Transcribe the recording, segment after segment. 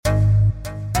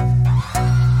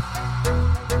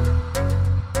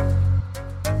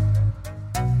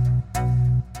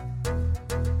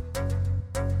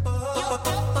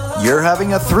you're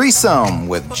having a threesome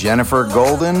with Jennifer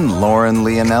Golden, Lauren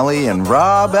Leonelli, and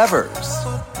Rob Evers.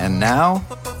 And now,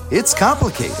 it's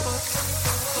complicated.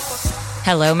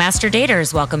 Hello, Master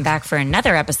Daters. Welcome back for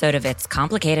another episode of It's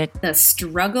Complicated. The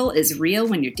struggle is real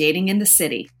when you're dating in the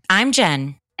city. I'm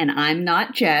Jen. And I'm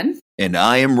not Jen. And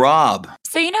I am Rob.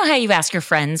 So you know how you ask your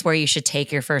friends where you should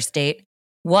take your first date?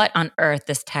 What on earth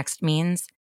this text means?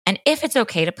 And if it's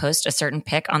okay to post a certain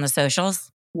pic on the socials?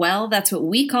 Well, that's what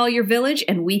we call your village,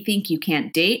 and we think you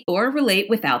can't date or relate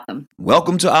without them.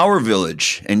 Welcome to our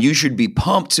village, and you should be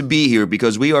pumped to be here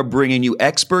because we are bringing you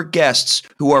expert guests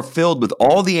who are filled with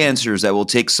all the answers that will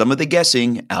take some of the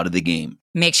guessing out of the game.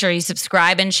 Make sure you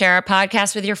subscribe and share our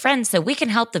podcast with your friends so we can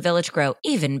help the village grow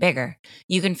even bigger.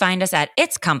 You can find us at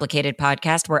It's Complicated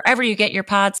Podcast wherever you get your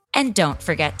pods, and don't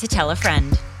forget to tell a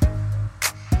friend.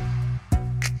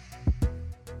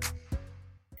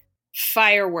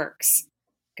 Fireworks.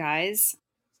 Guys,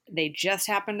 they just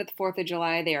happened at the 4th of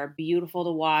July. They are beautiful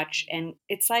to watch, and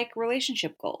it's like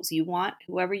relationship goals. You want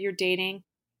whoever you're dating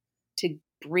to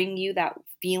bring you that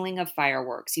feeling of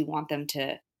fireworks. You want them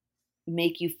to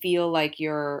make you feel like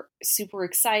you're super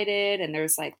excited and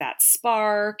there's like that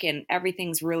spark and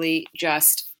everything's really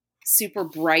just super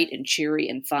bright and cheery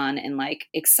and fun and like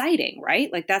exciting,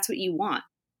 right? Like that's what you want.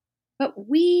 But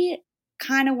we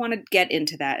kind of want to get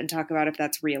into that and talk about if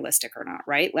that's realistic or not,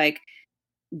 right? Like,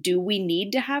 do we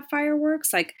need to have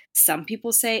fireworks? Like some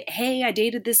people say, hey, I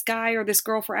dated this guy or this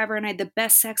girl forever and I had the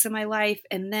best sex of my life.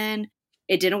 And then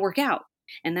it didn't work out.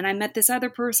 And then I met this other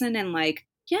person and like,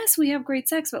 yes, we have great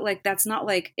sex, but like, that's not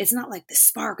like, it's not like the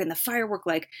spark and the firework.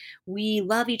 Like we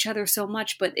love each other so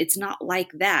much, but it's not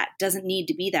like that. It doesn't need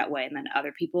to be that way. And then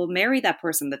other people marry that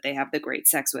person that they have the great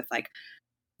sex with. Like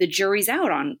the jury's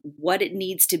out on what it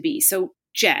needs to be. So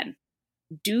Jen,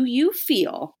 do you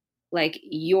feel like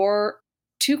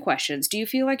two questions. Do you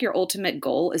feel like your ultimate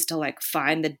goal is to like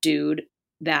find the dude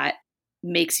that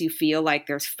makes you feel like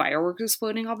there's fireworks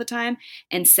exploding all the time?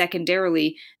 And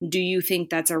secondarily, do you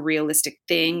think that's a realistic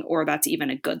thing or that's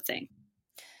even a good thing?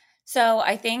 So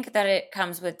I think that it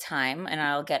comes with time, and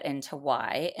I'll get into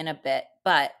why in a bit.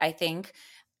 But I think,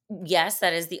 yes,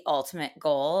 that is the ultimate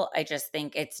goal. I just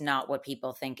think it's not what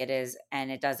people think it is,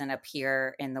 and it doesn't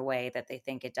appear in the way that they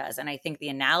think it does. And I think the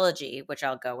analogy, which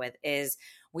I'll go with, is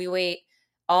we wait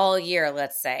all year,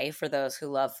 let's say, for those who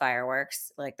love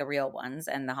fireworks, like the real ones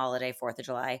and the holiday 4th of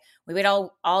July, we wait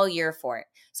all year for it.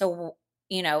 So,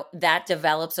 you know, that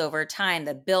develops over time,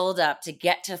 the build up to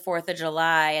get to 4th of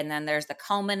July. And then there's the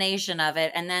culmination of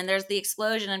it. And then there's the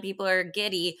explosion and people are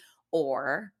giddy,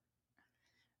 or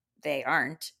they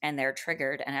aren't, and they're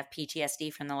triggered and have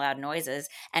PTSD from the loud noises,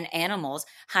 and animals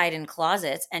hide in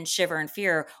closets and shiver in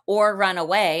fear or run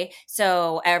away.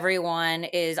 So everyone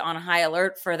is on high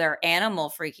alert for their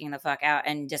animal freaking the fuck out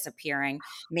and disappearing,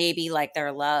 maybe like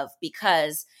their love,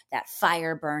 because that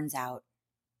fire burns out.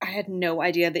 I had no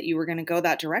idea that you were going to go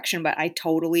that direction, but I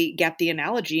totally get the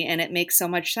analogy and it makes so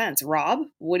much sense. Rob,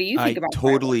 what do you think about I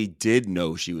totally did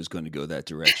know she was going to go that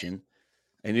direction.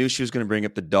 I knew she was going to bring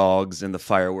up the dogs and the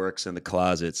fireworks and the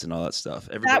closets and all that stuff.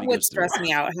 That would stress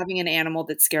me out. Having an animal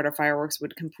that's scared of fireworks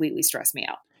would completely stress me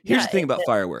out. Here's the thing about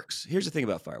fireworks.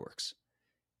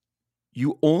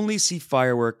 You only see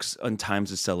fireworks on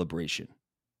times of celebration.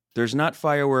 There's not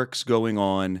fireworks going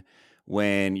on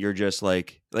when you're just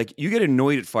like you get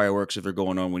annoyed at fireworks if they're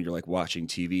going on when you're like watching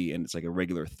TV and it's like a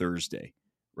regular Thursday,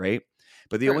 right?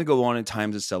 But they only go on in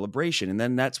times of celebration. And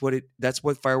then that's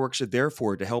what fireworks are there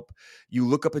for, to help you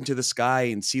look up into the sky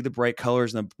and see the bright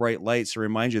colors and the bright lights to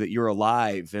remind you that you're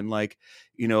alive. And like,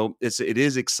 you know, it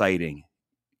is exciting.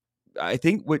 I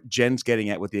think what Jen's getting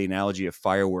at with the analogy of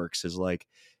fireworks is like,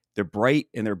 they're bright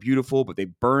and they're beautiful, but they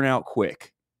burn out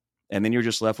quick. And then you're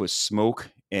just left with smoke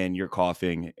and you're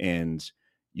coughing and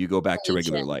you go back to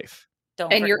regular life.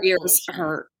 And your ears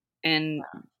hurt. And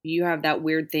you have that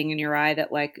weird thing in your eye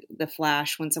that like the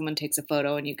flash when someone takes a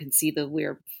photo and you can see the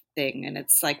weird thing and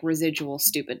it's like residual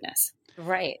stupidness.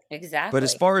 Right, exactly. But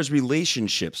as far as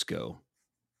relationships go,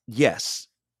 yes,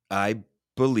 I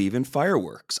believe in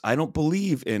fireworks. I don't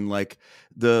believe in what's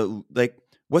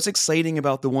exciting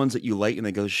about the ones that you light and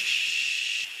they go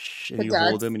shh and you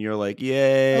hold them and you're like,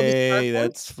 yay,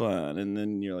 that's fun. And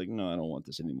then you're like, no, I don't want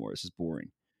this anymore. This is boring.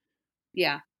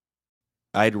 Yeah.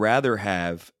 I'd rather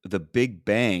have the big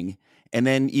bang and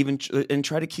then and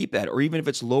try to keep that. Or even if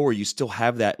it's lower, you still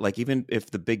have that. Like, even if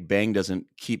the big bang doesn't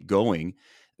keep going,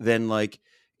 then like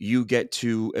you get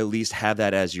to at least have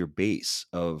that as your base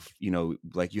of, you know,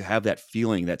 like you have that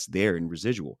feeling that's there in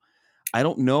residual. I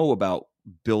don't know about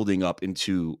building up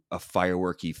into a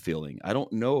fireworky feeling. I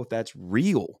don't know if that's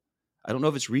real. I don't know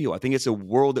if it's real. I think it's a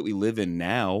world that we live in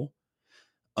now.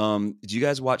 Did you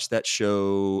guys watch that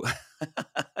show?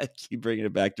 I keep bringing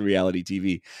it back to reality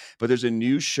TV, but there's a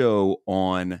new show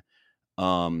on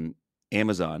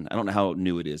Amazon. I don't know how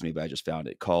new it is. Maybe I just found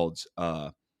it called,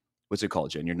 what's it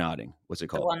called, Jen? You're nodding. What's it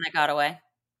The called? one that got away.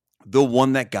 The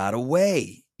One That Got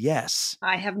Away. Yes.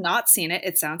 I have not seen it.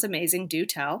 It sounds amazing. Do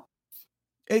tell.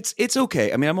 It's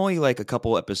okay. I mean, I'm only like a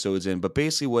couple episodes in, but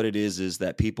basically what it is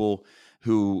that people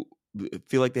who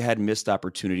feel like they had missed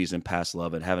opportunities in past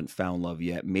love and haven't found love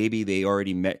yet, maybe they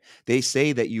already met. They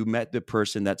say that you met the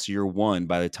person that's your one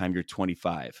by the time you're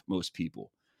 25. Most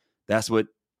people. That's what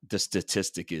the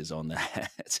statistic is on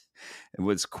that. And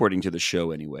what's according to the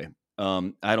show anyway.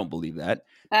 I don't believe that.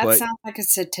 That But sounds like a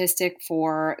statistic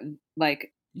for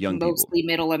like young people. mostly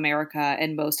middle America,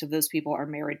 and most of those people are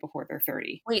married before they're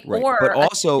 30. Wait, Right. or But a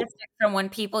also, statistic from when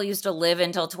people used to live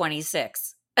until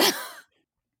 26.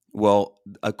 well,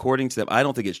 according to them, I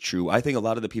don't think it's true. I think a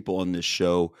lot of the people on this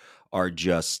show are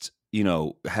just,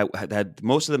 had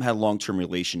most of them had long-term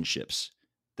relationships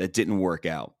that didn't work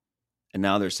out. And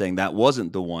now they're saying that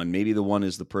wasn't the one. Maybe the one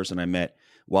is the person I met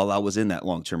while I was in that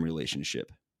long-term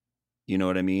relationship. You know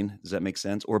what I mean? Does that make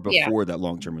sense? Or Yeah. before that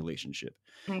long-term relationship.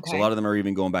 Okay. So a lot of them are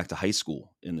even going back to high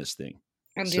school in this thing.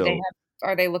 And So,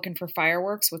 are they looking for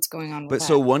fireworks? What's going on with but that?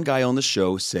 so one guy on the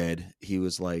show said, he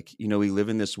was like, we live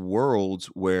in this world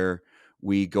where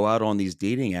we go out on these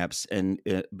dating apps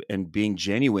and being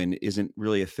genuine isn't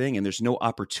really a thing. And there's no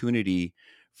opportunity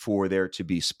for there to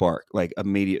be like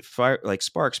immediate fire, like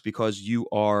sparks, because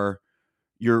you're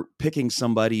picking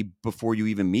somebody before you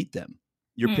even meet them.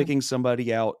 You're picking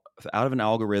somebody out of an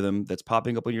algorithm that's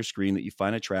popping up on your screen that you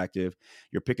find attractive.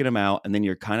 You're picking them out, and then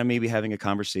you're kind of maybe having a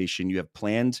conversation. You have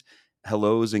planned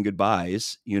hellos and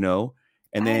goodbyes,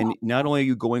 and then not only are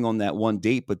you going on that one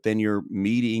date, but then you're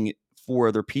meeting 4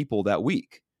 other people that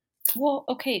week. Well,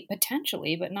 okay,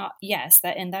 potentially, but not, yes,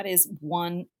 that is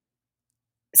one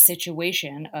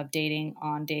situation of dating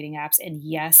on dating apps. And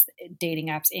yes, dating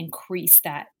apps increase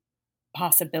that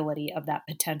possibility of that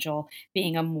potential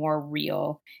being a more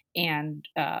real and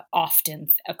often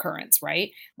occurrence,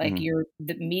 right? Like you're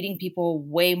meeting people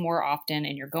way more often,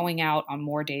 and you're going out on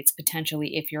more dates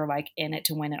potentially if you're like in it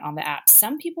to win it on the app.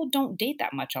 Some people don't date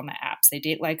that much on the apps. They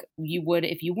date like you would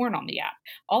if you weren't on the app.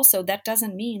 Also, that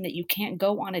doesn't mean that you can't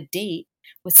go on a date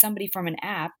with somebody from an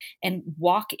app and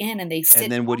walk in and they sit.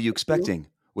 And then what are you expecting?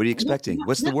 What are you expecting? No,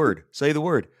 What's the word? Say the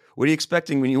word. What are you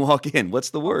expecting when you walk in?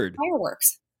 What's the word?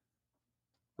 Fireworks.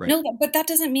 Right. No, but that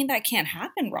doesn't mean that can't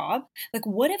happen, Rob. Like,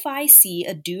 what if I see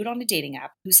a dude on a dating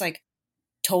app who's like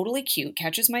totally cute,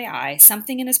 catches my eye,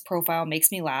 something in his profile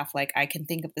makes me laugh. Like, I can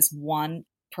think of this one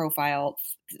profile,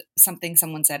 something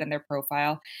someone said in their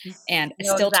profile, and I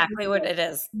know still exactly what it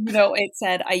is. It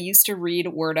said, I used to read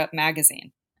Word Up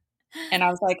magazine. And I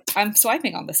was like, I'm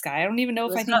swiping on this guy. I don't even know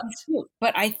if I think he's cute,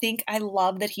 but I think I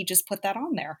love that he just put that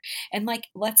on there. And like,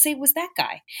 let's say it was that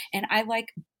guy, and I like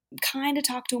kind of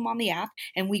talk to him on the app,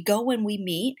 and we go and we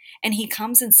meet, and he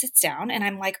comes and sits down, and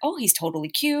I'm like, oh, he's totally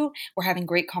cute, we're having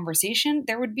great conversation.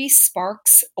 There would be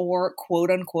sparks or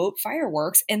quote unquote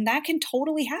fireworks, and that can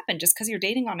totally happen. Just because you're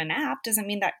dating on an app doesn't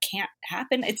mean that can't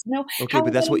happen. It's no okay,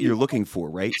 but that's what you're looking for,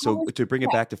 right? So to bring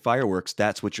it back to fireworks,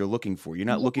 that's what you're looking for. You're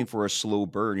not looking for a slow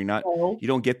burn. You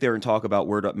don't get there and talk about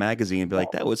Word Up magazine and be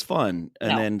like, that was fun,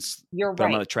 and then you're but right.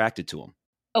 I'm not attracted to them.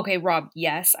 Okay, Rob,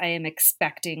 yes, I am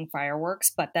expecting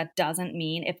fireworks, but that doesn't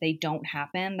mean if they don't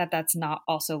happen that that's not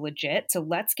also legit. So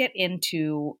let's get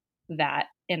into that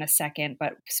in a second.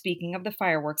 But speaking of the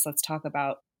fireworks, let's talk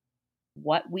about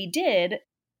what we did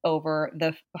over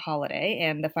the holiday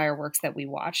and the fireworks that we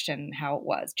watched and how it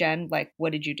was. Jen, like,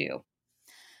 what did you do?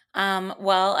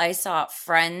 Well, I saw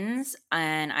friends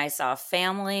and I saw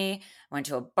family, went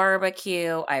to a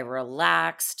barbecue, I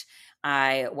relaxed.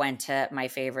 I went to my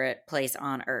favorite place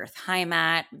on earth,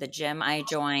 Heimat, the gym I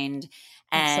joined,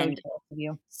 That's so and jealous of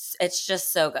you. it's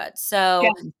just so good. So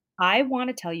Jen, I want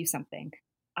to tell you something.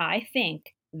 I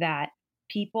think that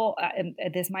people,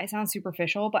 this might sound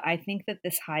superficial, but I think that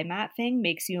this Heimat thing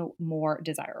makes you more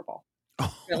desirable.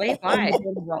 really, why?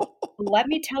 Let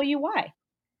me tell you why.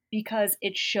 Because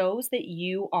it shows that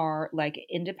you are like an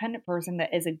independent person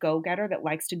that is a go-getter that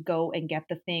likes to go and get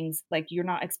the things. Like, you're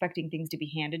not expecting things to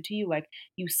be handed to you. Like,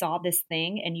 you saw this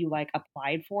thing and you like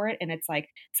applied for it, and it's like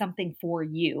something for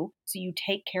you. So you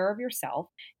take care of yourself.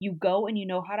 You go and you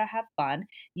know how to have fun.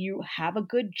 You have a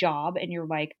good job and you're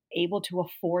like able to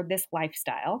afford this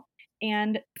lifestyle.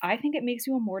 And I think it makes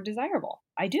you a more desirable.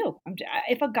 I do.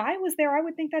 If a guy was there, I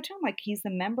would think that too. I'm like, he's the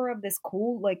member of this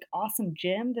cool, like, awesome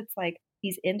gym that's like,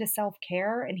 he's into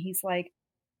self-care, and he's like,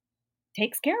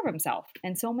 takes care of himself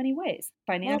in so many ways,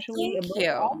 financially, Well,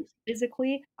 thank you.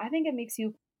 physically. I think it makes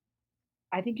you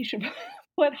I think you should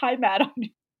put Hi Matt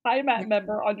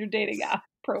member on your dating app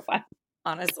profile.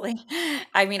 Honestly,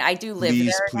 I mean, I do live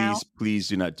Please, there now. please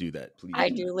do not do that. Please. I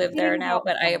do do not. live there Eating now, out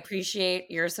but I with appreciate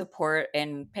your support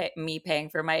and me paying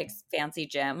for my fancy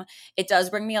gym. It does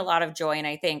bring me a lot of joy. And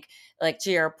I think, like, to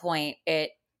your point,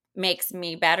 it makes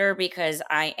me better because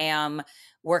I am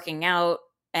working out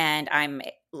and I'm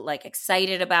like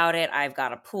excited about it. I've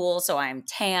got a pool, so I'm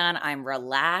tan, I'm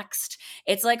relaxed.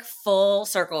 It's like full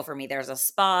circle for me. There's a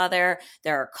spa there,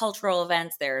 there are cultural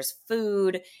events, there's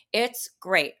food. It's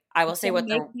great. I will It's say gonna what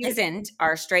make there you- isn't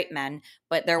are straight men,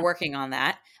 but they're working on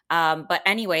that. But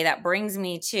anyway, that brings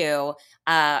me to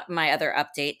my other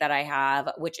update that I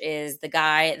have, which is the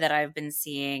guy that I've been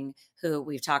seeing who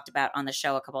we've talked about on the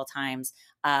show a couple of times.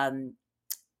 I'm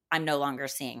no longer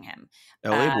seeing him.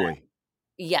 LA boy.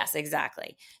 Yes,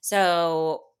 exactly.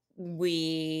 So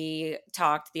we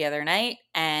talked the other night,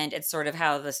 and it's sort of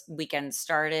how this weekend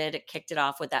started. It kicked it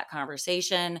off with that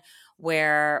conversation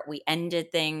where we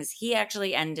ended things. He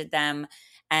actually ended them.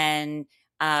 And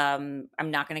I'm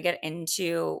not going to get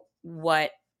into what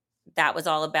that was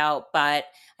all about, but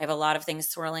I have a lot of things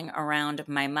swirling around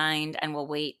my mind, and we'll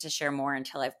wait to share more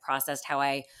until I've processed how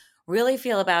I really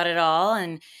feel about it all.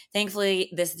 And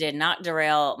thankfully, this did not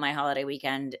derail my holiday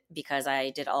weekend because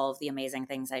I did all of the amazing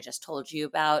things I just told you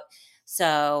about.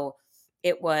 So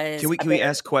it was. Can we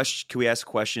ask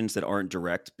questions that aren't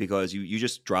direct, because you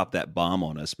just dropped that bomb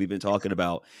on us? We've been talking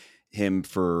about him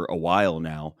for a while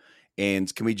now,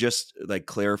 and can we just like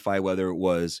clarify whether it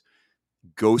was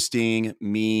ghosting,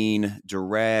 mean,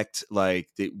 direct? Like,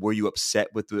 were you upset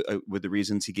with the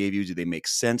reasons he gave you? Did they make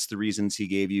sense, the reasons he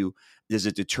gave you? Is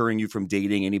it deterring you from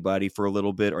dating anybody for a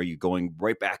little bit? Are you going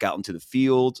right back out into the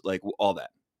field? Like, all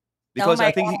that. Because oh my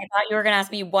I think God, I thought you were going to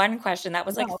ask me one question. That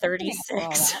was like No,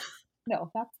 36.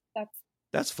 No,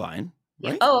 that's fine.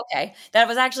 Yeah. Right? Oh, okay. That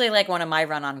was actually like one of my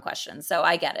run-on questions. So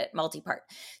I get it, multi-part.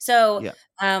 So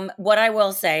Yeah. what I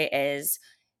will say is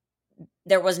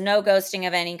there was no ghosting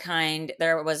of any kind.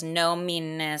 There was no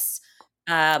meanness.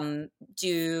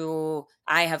 Do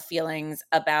I have feelings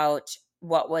about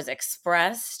what was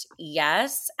expressed?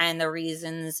 Yes. And the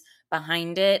reasons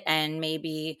behind it, and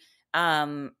maybe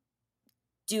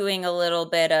doing a little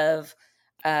bit of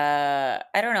I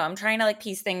don't know. I'm trying to like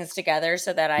piece things together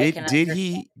so that I can Did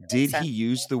understand he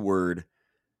use the word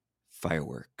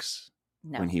fireworks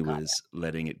when he God, was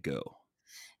letting it go?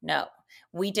 no.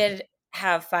 We did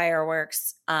have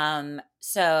fireworks.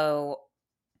 So,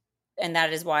 and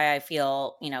that is why I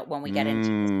feel, when we get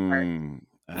into this part,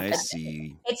 I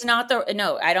see. it's not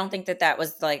no, I don't think that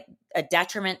was like a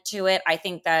detriment to it. I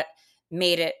think that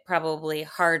made it probably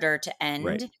harder to end.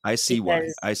 Right. I see why.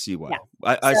 I see why.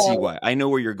 Yeah. I see why. I know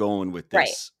where you're going with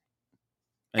this.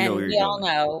 Right. I know and where we you're all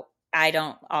going. know I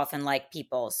don't often like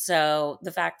people. So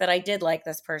the fact that I did like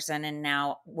this person and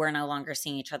now we're no longer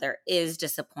seeing each other is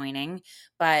disappointing,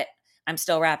 but I'm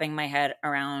still wrapping my head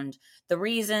around the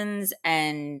reasons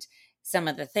and some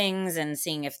of the things and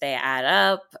seeing if they add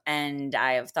up. And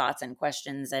I have thoughts and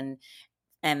questions, and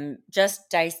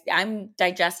just I'm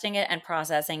digesting it and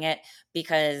processing it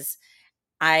because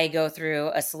I go through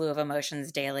a slew of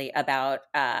emotions daily about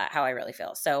how I really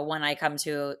feel. So when I come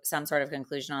to some sort of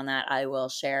conclusion on that, I will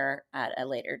share at a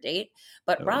later date.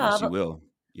 But Rob, yes, you will.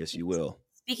 Yes, you will.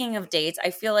 Speaking of dates,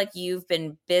 I feel like you've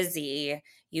been busy.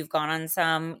 You've gone on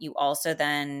some. You also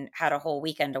then had a whole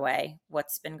weekend away.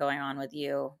 What's been going on with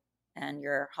you and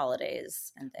your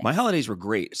holidays and things? My holidays were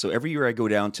great. So every year I go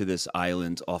down to this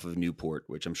island off of Newport,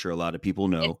 which I'm sure a lot of people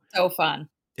know. It's so fun.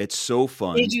 It's so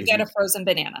fun. Did you get a frozen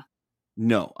banana?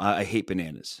 No, I hate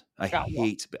bananas. I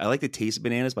like the taste of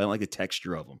bananas, but I don't like the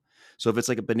texture of them. So if it's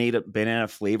like a banana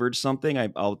flavored something,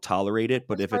 I'll tolerate it.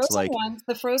 But if it's like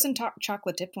the frozen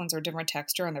chocolate dipped ones are different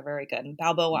texture and they're very good. And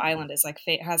Balboa Island is like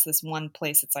has this one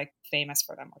place that's like famous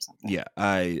for them or something. Yeah,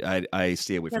 I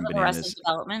stay away from bananas. Arrested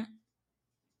Development?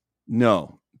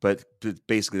 No, but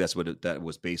basically that's what that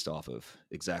was based off of.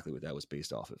 Exactly what that was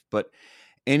based off of. But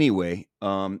anyway,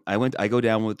 I go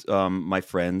down with my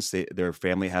friends. Their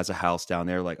family has a house down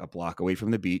there, like a block away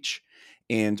from the beach.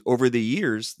 And over the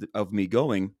years of me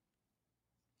going,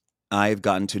 I've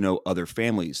gotten to know other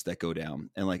families that go down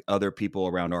and like other people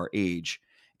around our age.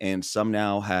 And some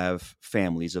now have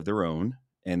families of their own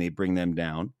and they bring them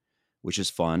down, which is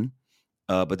fun.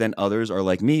 But then others are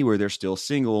like me, where they're still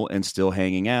single and still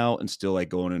hanging out and still like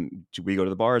going, and we go to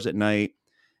the bars at night.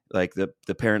 Like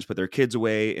the parents put their kids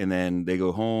away and then they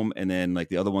go home, and then like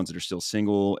the other ones that are still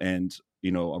single and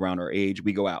around our age,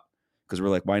 we go out because we're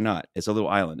like, why not? It's a little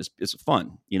island. It's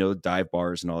fun, dive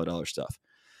bars and all that other stuff.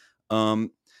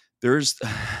 There was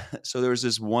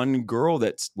this one girl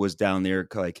that was down there.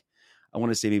 Like I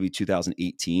want to say maybe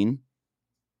 2018.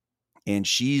 And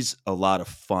she's a lot of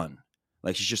fun.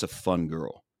 Like, she's just a fun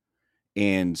girl.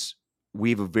 And we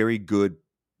have a very good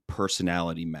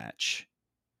personality match.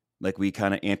 Like, we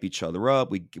kind of amp each other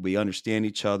up. We understand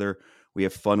each other. We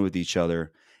have fun with each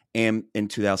other. And in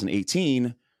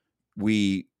 2018,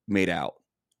 we made out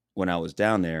when I was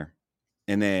down there.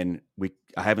 And then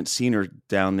I haven't seen her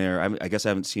down there. I guess I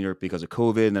haven't seen her because of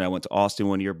COVID. And then I went to Austin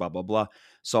one year, blah, blah, blah.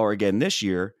 Saw her again this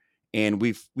year. And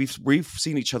we've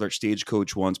seen each other at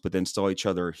Stagecoach once, but then saw each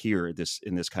other here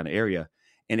in this kind of area.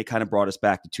 And it kind of brought us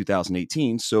back to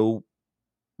 2018. So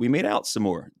we made out some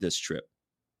more this trip.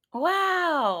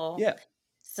 Wow. Yeah.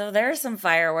 So there's some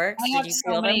fireworks. I have Did you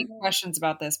so feel many them? questions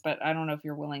about this, but I don't know if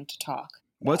you're willing to talk.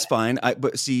 Well, it's fine.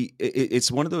 But see, it's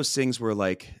one of those things where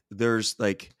like there's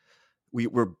like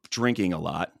we're drinking a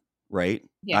lot, right?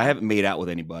 Yeah. I haven't made out with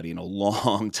anybody in a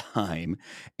long time,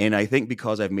 and I think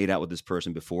because I've made out with this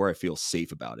person before, I feel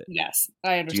safe about it. Yes,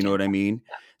 I understand. Do you know what I mean?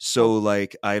 So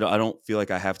like I don't feel like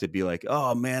I have to be like,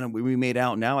 oh man, we made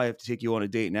out. Now I have to take you on a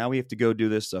date. Now we have to go do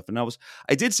this stuff. And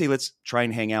I did say let's try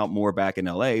and hang out more back in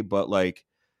LA, but like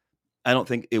I don't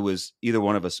think it was either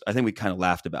one of us. I think we kind of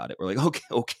laughed about it. We're like,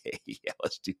 okay, yeah,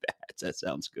 let's do that. That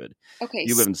sounds good. Okay,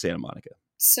 You live in Santa Monica.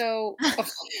 so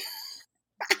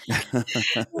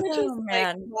which is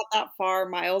like not that far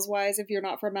miles wise if you're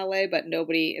not from LA, but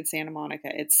nobody in Santa Monica,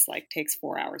 it's like takes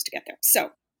 4 hours to get there.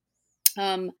 So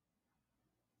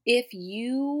if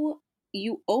you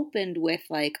opened with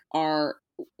like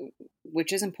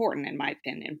which is important in my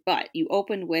opinion, but you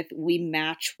opened with we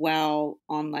match well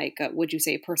on like would you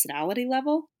say personality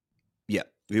level? Yeah,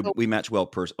 we match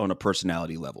well on a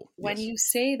personality level. When yes. you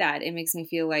say that, it makes me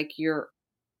feel like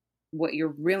what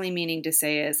you're really meaning to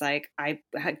say is like, I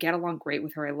get along great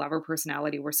with her. I love her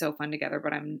personality. We're so fun together,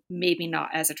 but I'm maybe not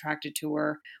as attracted to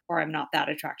her, or I'm not that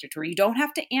attracted to her. You don't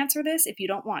have to answer this if you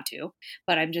don't want to,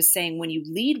 but I'm just saying when you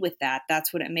lead with that,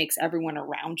 that's what it makes everyone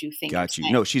around you think. Got you.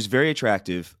 No, she's very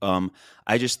attractive.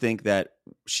 I just think that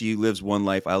she lives one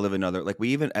life. I live another. Like we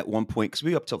even at one point, cause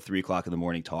we were up till 3 o'clock in the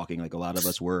morning talking, like a lot of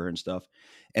us were and stuff.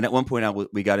 And at one point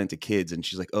we got into kids and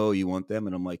she's like, oh, you want them?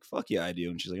 And I'm like, fuck yeah, I do.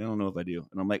 And she's like, I don't know if I do.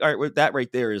 And I'm like, all right, that right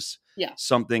there is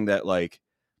something that like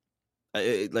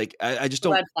I just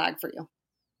don't. Red flag for you.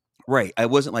 Right. I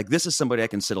wasn't like, this is somebody I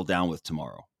can settle down with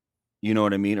tomorrow. You know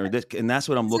what I mean? Or this, and that's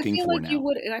what I'm looking for now.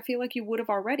 I feel like you would have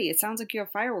already. It sounds like you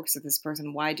have fireworks with this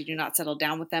person. Why did you not settle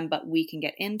down with them? But we can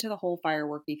get into the whole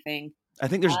fireworky thing. I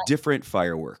think there's different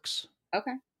fireworks.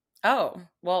 Okay. Oh,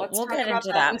 well, we'll get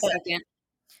into that. In a second.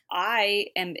 I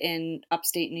am in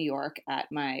upstate New York at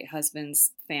my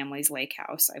husband's family's lake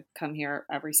house. I've come here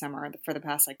every summer for the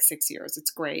past like 6 years.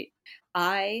 It's great.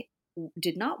 I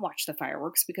did not watch the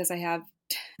fireworks because I have,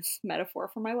 metaphor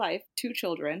for my life, 2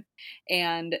 children,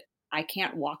 and I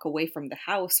can't walk away from the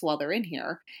house while they're in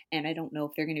here. And I don't know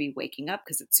if they're going to be waking up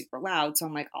because it's super loud. So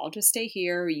I'm like, I'll just stay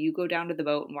here. You go down to the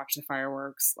boat and watch the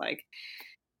fireworks. Like,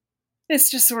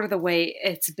 it's just sort of the way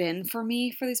it's been for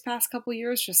me for these past couple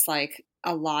years. Just like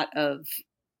a lot of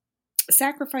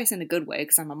sacrifice in a good way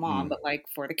because I'm a mom, but like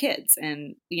for the kids.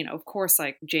 And, you know, of course,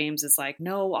 like James is like,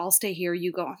 no, I'll stay here.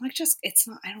 You go. I'm like, it's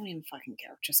not, I don't even fucking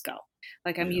care. Just go.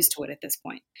 Like, I'm used to it at this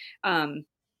point.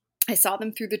 I saw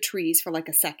them through the trees for like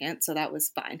a second, so that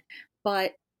was fine.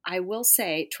 But I will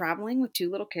say traveling with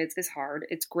 2 little kids is hard.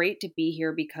 It's great to be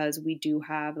here because we do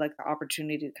have like the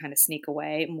opportunity to kind of sneak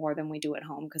away more than we do at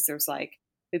home because there's like,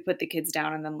 we put the kids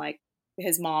down and then like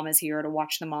his mom is here to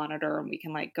watch the monitor and we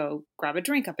can like go grab a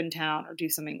drink up in town or do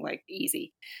something like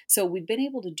easy. So we've been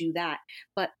able to do that.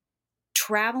 But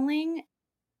traveling,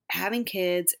 having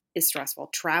kids is stressful.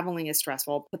 Traveling is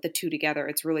stressful. Put the 2 together,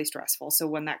 it's really stressful. So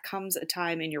when that comes a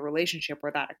time in your relationship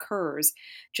where that occurs,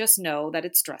 just know that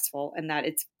it's stressful and that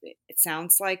it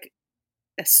sounds like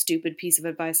a stupid piece of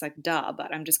advice, like duh,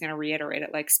 but I'm just going to reiterate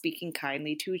it. Like speaking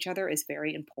kindly to each other is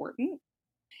very important.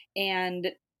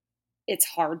 And it's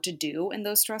hard to do in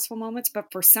those stressful moments.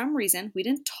 But for some reason, we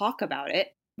didn't talk about it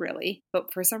really,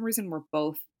 but for some reason, we're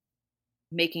both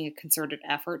making a concerted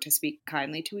effort to speak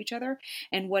kindly to each other.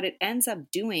 And what it ends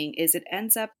up doing is it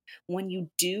ends up when you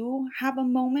do have a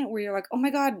moment where you're like, oh my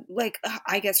God, like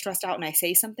I get stressed out and I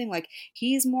say something, like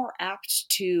he's more apt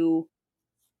to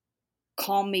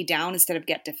calm me down instead of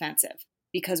get defensive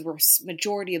because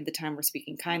majority of the time we're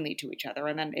speaking kindly to each other.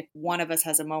 And then if one of us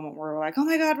has a moment where we're like, oh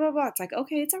my God, blah, blah, it's like,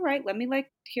 okay, it's all right. Let me let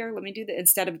me do that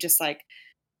instead of just like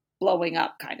blowing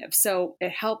up kind of. So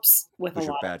it helps with Those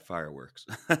a lot bad fireworks.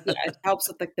 yeah, it helps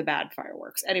with like the bad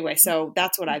fireworks. Anyway, so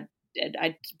that's what I've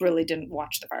I really didn't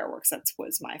watch the fireworks. That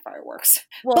was my fireworks.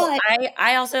 Well, But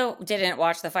I also didn't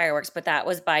watch the fireworks, but that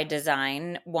was by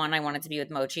design. One, I wanted to be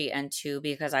with Mochi, and two,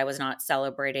 because I was not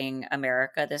celebrating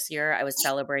America this year. I was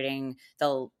celebrating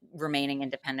the remaining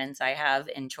independence I have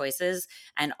in choices,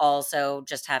 and also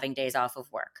just having days off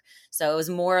of work. So it was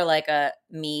more like a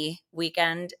me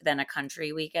weekend than a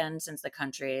country weekend, since the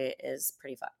country is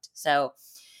pretty fucked. So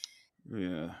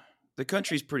Yeah. The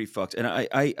country's pretty fucked. And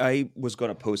I was going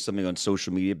to post something on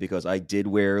social media because I did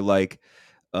wear like,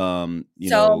 so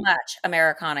much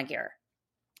Americana gear.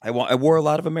 I wore a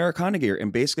lot of Americana gear,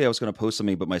 and basically I was going to post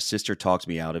something, but my sister talked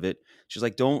me out of it. She's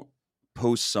like, don't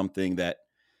post something that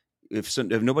if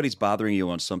nobody's bothering you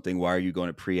on something, why are you going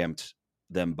to preempt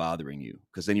them bothering you?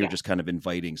 Because then you're just kind of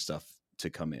inviting stuff to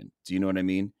come in. Do you know what I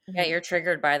mean? Yeah, you're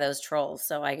triggered by those trolls,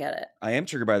 so I get it. I am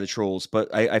triggered by the trolls,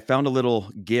 but I found a little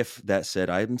GIF that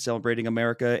said, I'm celebrating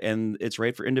America and it's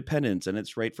right for independence and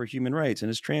it's right for human rights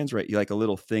and it's trans right. Like a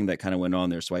little thing that kind of went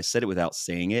on there. So I said it without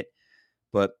saying it,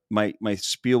 but my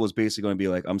spiel was basically going to be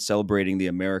like, I'm celebrating the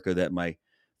America that my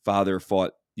father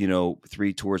fought,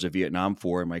 3 tours of Vietnam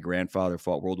for, and my grandfather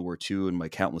fought World War II, and my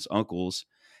countless uncles.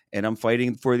 And I'm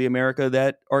fighting for the America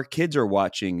that our kids are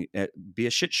watching be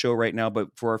a shit show right now, but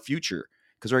for our future.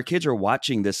 Because our kids are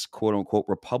watching this quote unquote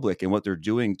republic and what they're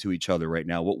doing to each other right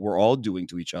now, what we're all doing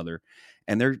to each other,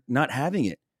 and they're not having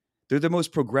it. They're the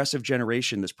most progressive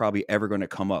generation that's probably ever going to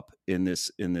come up in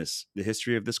the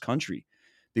history of this country.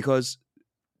 Because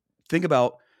think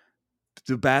about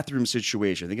the bathroom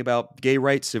situation. Think about gay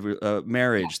rights,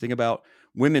 marriage. Think about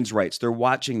women's rights. They're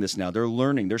watching this now. They're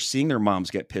learning. They're seeing their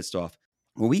moms get pissed off.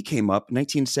 When we came up,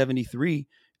 1973,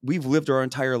 we've lived our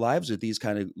entire lives with these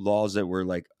kind of laws that were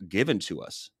like given to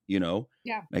us, Yeah.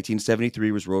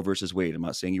 1973 was Roe versus Wade. I'm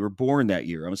not saying you were born that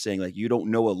year. I'm saying like you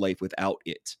don't know a life without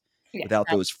it, without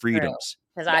those freedoms.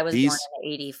 Because I was born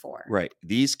in 84. Right.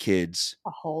 These kids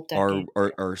a whole decade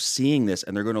are seeing this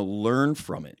and they're going to learn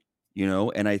from it,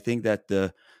 And I think that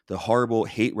the horrible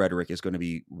hate rhetoric is going to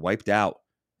be wiped out.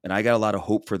 And I got a lot of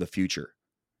hope for the future.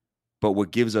 But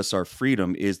what gives us our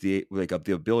freedom is the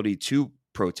ability to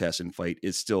protest and fight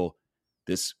is still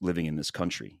this living in this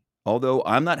country. Although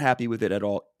I'm not happy with it at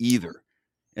all either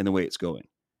in the way it's going.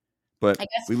 But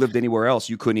if we lived anywhere else,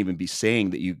 you couldn't even be saying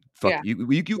that you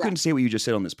couldn't say what you just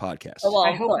said on this podcast. Well,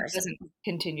 I hope it doesn't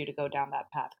continue to go down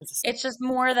that path. It's just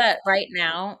more that right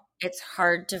now it's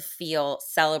hard to feel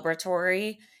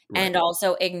celebratory and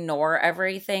also ignore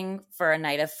everything for a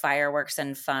night of fireworks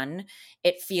and fun.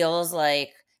 It feels like,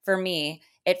 for me,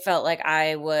 it felt like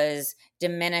I was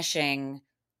diminishing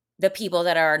the people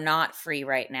that are not free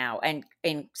right now and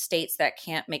in states that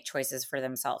can't make choices for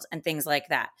themselves and things like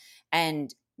that.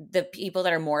 And the people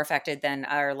that are more affected than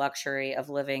our luxury of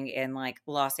living in like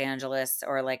Los Angeles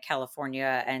or like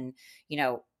California. And,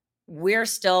 we're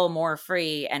still more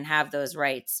free and have those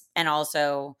rights. And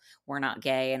also we're not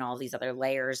gay and all these other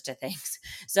layers to things.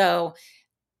 So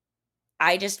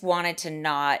I just wanted to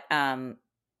not,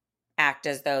 act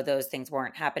as though those things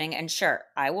weren't happening. And sure,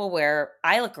 I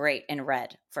look great in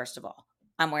red, first of all.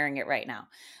 I'm wearing it right now.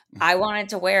 I wanted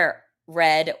to wear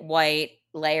red, white,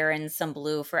 layer in some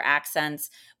blue for accents,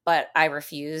 but I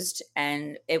refused.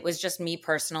 And it was just me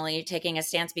personally taking a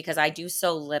stance because I do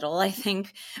so little, I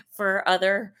think, for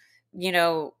other,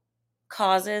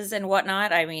 causes and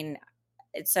whatnot. I mean,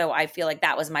 so I feel like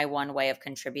that was my one way of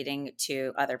contributing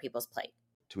to other people's plight.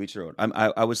 To each their own.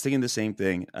 I was thinking the same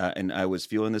thing, and I was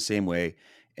feeling the same way.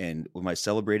 And am I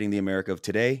celebrating the America of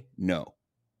today? No.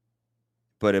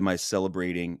 But am I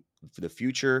celebrating for the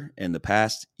future and the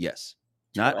past? Yes.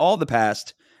 Not all the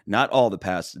past. Not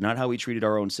how we treated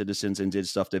our own citizens and did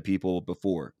stuff to people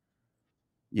before.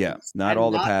 Yeah, not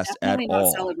all the past at all. I'm definitely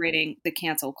not celebrating the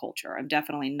cancel culture. I'm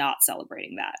definitely not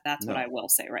celebrating that. That's what I will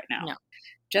say right now. No.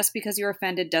 Just because you're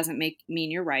offended doesn't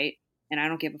mean you're right. And I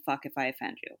don't give a fuck if I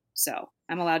offend you. So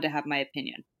I'm allowed to have my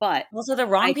opinion. But also the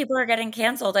wrong people are getting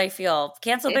canceled, I feel.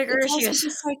 Cancel bigger issues.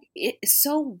 Just like,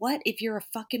 so what if you're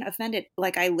fucking offended?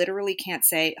 Like, I literally can't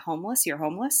say homeless. You're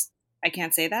homeless. I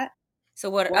can't say that. So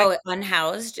what? Oh,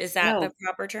 unhoused? Is that the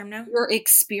proper term now? You're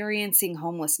experiencing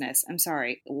homelessness. I'm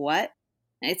sorry. What?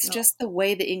 It's just the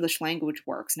way the English language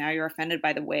works. Now you're offended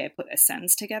by the way I put a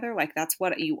sentence together. Like, that's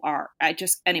what you are.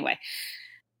 Anyway.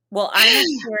 Well, I'm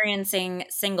experiencing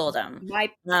singledom. My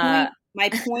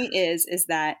point is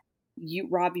that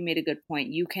Rob, you made a good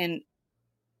point.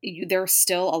 There's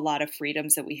still a lot of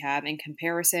freedoms that we have in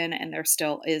comparison, and there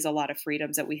still is a lot of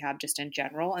freedoms that we have just in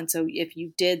general. And so if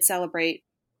you did celebrate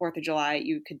 4th of July,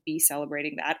 you could be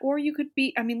celebrating that, or you could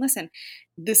be, listen,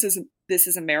 this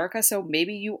is America. So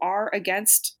maybe you are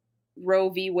against Roe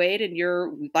v. Wade and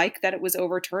you're like that it was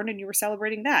overturned and you were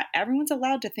celebrating that. Everyone's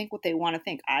allowed to think what they want to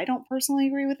think. I don't personally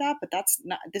agree with that, but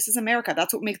this is America.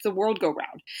 That's what makes the world go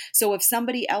round. So if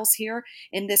somebody else here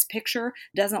in this picture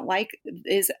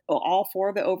is all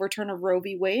for the overturn of Roe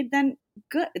v. Wade, then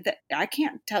good. I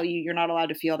can't tell you you're not allowed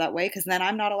to feel that way, because then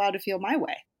I'm not allowed to feel my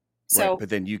way. So, right, but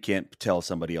then you can't tell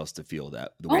somebody else to feel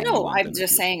that the oh way you no, want them I'm to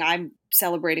just feel. saying I'm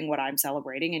celebrating what I'm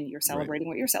celebrating and you're celebrating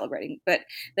what you're celebrating. But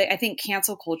I think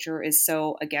cancel culture is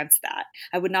so against that.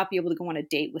 I would not be able to go on a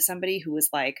date with somebody who was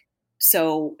like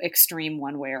so extreme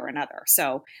one way or another.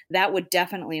 So that would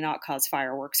definitely not cause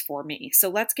fireworks for me. So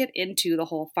let's get into the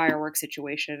whole firework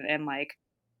situation. And like,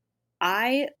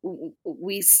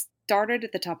 we started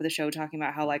at the top of the show talking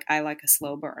about how like I like a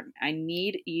slow burn. I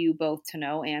need you both to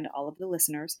know, and all of the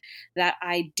listeners, that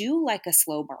I do like a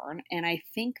slow burn. And I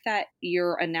think that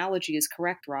your analogy is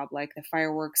correct, Rob. Like the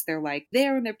fireworks, they're like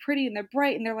there and they're pretty and they're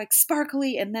bright and they're like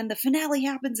sparkly, and then the finale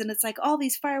happens and it's like all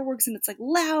these fireworks and it's like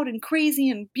loud and crazy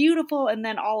and beautiful, and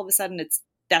then all of a sudden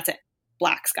that's it.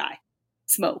 Black sky,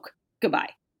 smoke,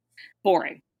 goodbye.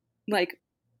 Boring. Like,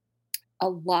 a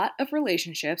lot of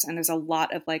relationships, and there's a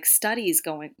lot of like studies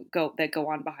that go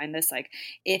on behind this, like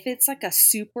if it's like a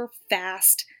super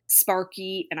fast,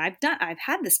 sparky, and I've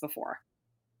had this before,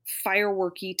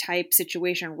 fireworky type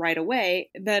situation right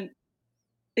away, then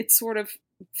it sort of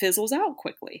fizzles out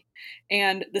quickly.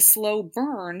 And the slow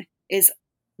burn is,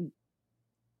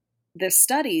 the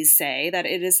studies say that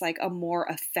it is like a more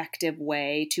effective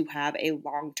way to have a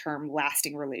long-term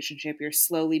lasting relationship. You're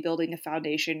slowly building a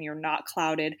foundation. You're not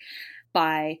clouded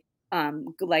by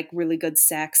like really good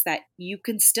sex that you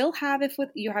can still have if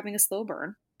you're having a slow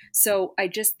burn. So I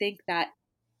just think that,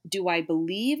 do I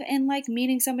believe in like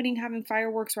meeting somebody and having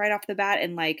fireworks right off the bat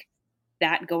and like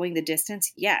that going the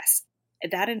distance? Yes.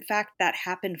 That in fact, that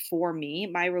happened for me.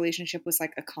 My relationship was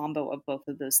like a combo of both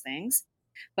of those things.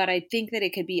 But I think that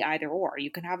it could be either or.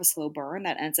 You can have a slow burn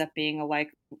that ends up being a like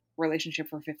relationship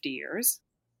for 50 years.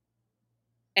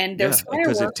 And there's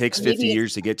fireworks. Because it takes 50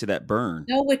 years to get to that burn.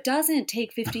 No, it doesn't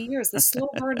take 50 years. The slow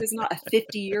burn is not a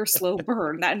 50-year slow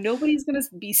burn. That nobody's going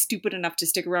to be stupid enough to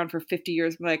stick around for 50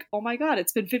 years and be like, oh my God,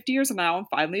 it's been 50 years and now I'm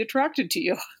finally attracted to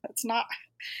you. That's not,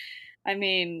 I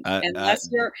mean,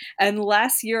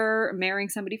 unless you're marrying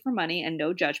somebody for money, and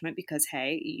no judgment, because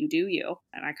hey, you do you,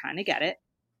 and I kind of get it.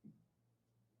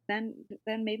 Then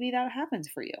maybe that happens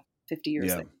for you 50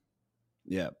 years later.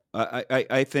 Yeah.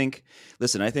 I think,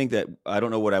 listen, I think that I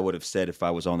don't know what I would have said if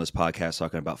I was on this podcast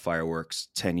talking about fireworks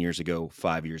 10 years ago,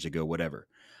 5 years ago, whatever.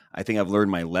 I think I've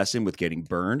learned my lesson with getting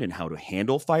burned and how to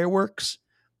handle fireworks,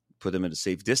 put them at a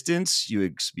safe distance. You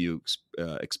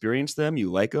experience them,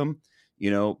 you like them,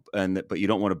 but you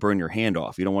don't want to burn your hand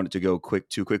off. You don't want it to go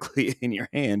too quickly in your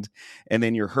hand, and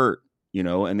then you're hurt,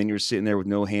 and then you're sitting there with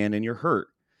no hand and you're hurt.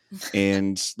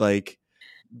 And like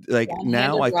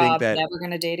now I think that never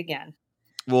going to date again.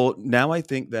 Well, now I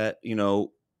think that,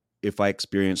 if I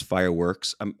experience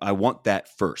fireworks, I want that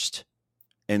first.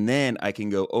 And then I can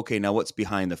go, okay, now what's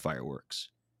behind the fireworks?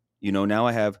 Now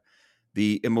I have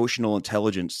the emotional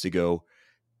intelligence to go,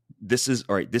 this is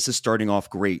starting off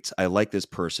great. I like this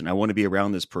person. I want to be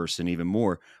around this person even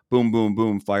more. Boom, boom,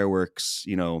 boom, fireworks,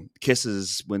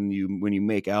 kisses when you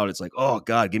make out. It's like, oh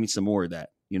God, give me some more of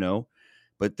that,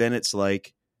 But then it's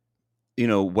like,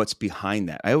 what's behind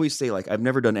that. I always say, like, I've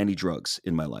never done any drugs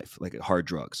in my life, like hard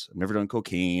drugs. I've never done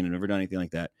cocaine. I've never done anything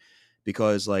like that,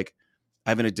 because like I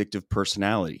have an addictive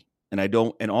personality, and I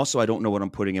don't know what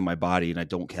I'm putting in my body, and I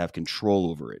don't have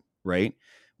control over it. Right.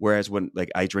 Whereas when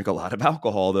like I drink a lot of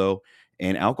alcohol though,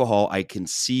 and alcohol, I can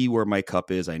see where my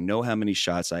cup is. I know how many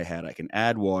shots I had. I can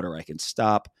add water. I can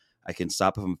stop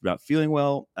if I'm not feeling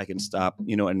well. I can stop,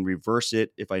 and reverse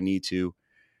it if I need to.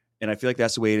 And I feel like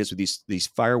that's the way it is with these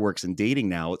fireworks and dating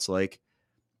now. It's like,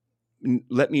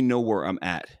 let me know where I'm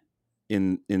at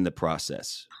in the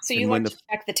process. So you like to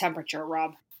check the temperature,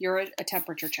 Rob. You're a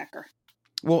temperature checker.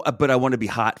 Well, but I want to be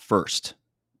hot first.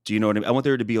 Do you know what I mean? I want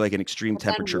there to be like an extreme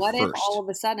temperature what first. If all of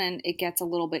a sudden it gets a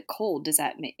little bit cold? Does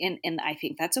that make, and I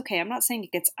think that's okay. I'm not saying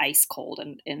it gets ice cold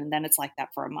and then it's like that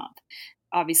for a month.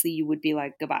 Obviously you would be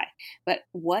like, goodbye. But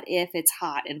what if it's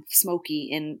hot and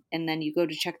smoky and then you go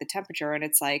to check the temperature and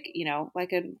it's like,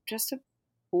 like just a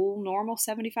cool, normal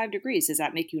 75 degrees. Does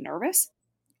that make you nervous?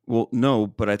 Well, no,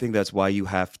 but I think that's why you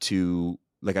have to,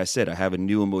 like I said, I have a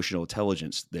new emotional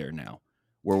intelligence there now,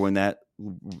 where when that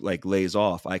like lays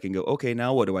off, I can go, okay,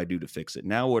 now what do I do to fix it?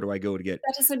 Now what do I go to get?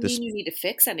 That doesn't mean you need to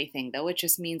fix anything, though. It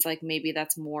just means like maybe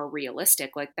that's more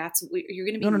realistic. Like you're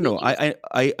going to be no. I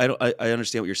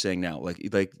understand what you're saying now.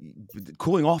 Like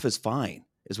cooling off is fine.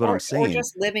 is what I'm or saying.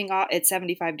 just living at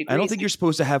 75 degrees. I don't think you're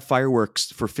supposed to have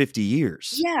fireworks for 50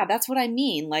 years. Yeah, that's what I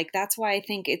mean. Like, that's why I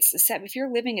think if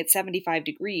you're living at 75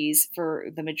 degrees for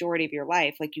the majority of your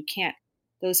life, like, you can't,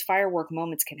 those firework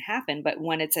moments can happen. But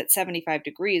when it's at 75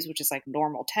 degrees, which is like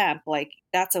normal temp, like,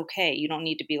 that's okay. You don't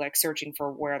need to be like searching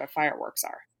for where the fireworks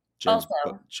are. Jen's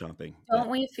Also, chomping. don't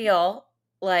we feel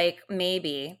like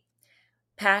maybe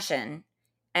passion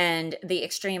and the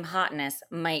extreme hotness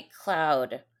might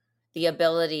cloud the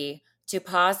ability to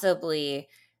possibly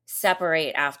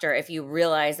separate after, if you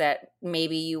realize that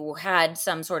maybe you had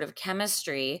some sort of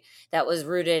chemistry that was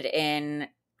rooted in,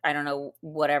 I don't know,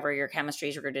 whatever your chemistry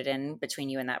is rooted in between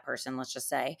you and that person, let's just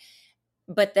say.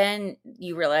 But then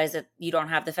you realize that you don't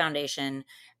have the foundation.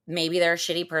 Maybe they're a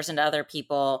shitty person to other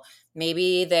people.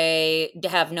 Maybe they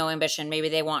have no ambition. Maybe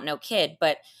they want no kid.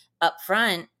 But up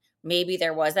front, maybe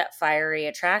there was that fiery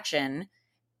attraction,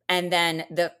 and then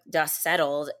the dust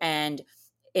settled. And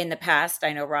in the past,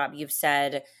 I know, Rob, you've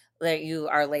said that you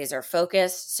are laser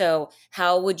focused. So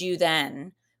how would you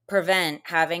then prevent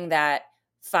having that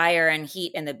fire and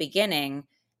heat in the beginning,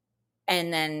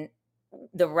 and then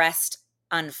the rest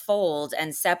unfold,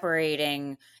 and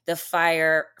separating the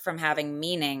fire from having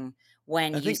meaning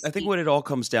when I think what it all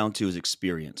comes down to is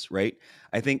experience, right?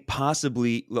 I think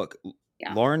possibly, look,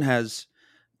 Yeah. Lauren has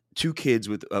 2 kids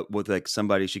with like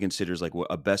somebody she considers like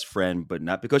a best friend, but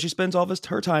not because she spends all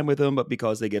her time with them, but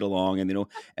because they get along, and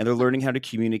and they're learning how to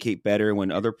communicate better.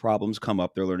 When other problems come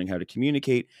up, they're learning how to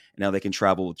communicate, and now they can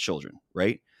travel with children,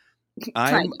 right?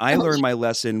 I learned my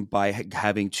lesson by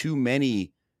having too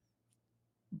many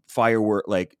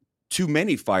fireworks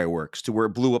to where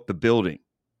it blew up the building,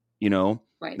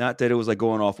 Right. Not that it was like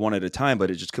going off one at a time,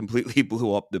 but it just completely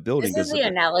blew up the building. This is the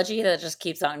analogy that just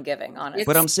keeps on giving, honestly.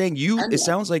 But I'm saying it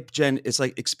sounds like, Jen, it's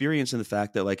like experience in the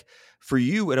fact that, like, for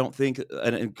you, I don't think,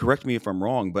 and correct me if I'm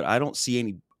wrong, but I don't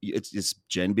see it's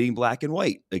Jen being black and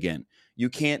white again. You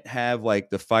can't have like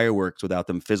the fireworks without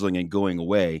them fizzling and going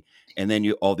away, and then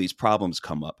all these problems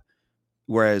come up.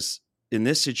 Whereas in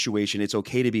this situation, it's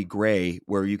okay to be gray,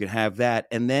 where you can have that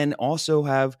and then also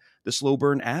have the slow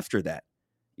burn after that,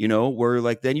 where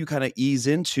like then you kind of ease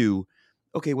into,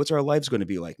 okay, what's our lives going to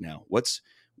be like now? What's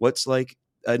like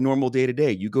a normal day to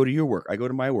day? You go to your work, I go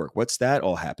to my work. What's that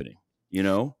all happening?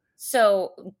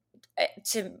 So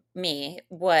to me,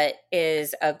 what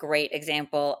is a great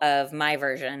example of my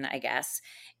version, I guess,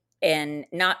 and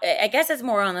I guess it's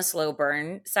more on the slow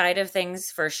burn side of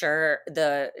things for sure,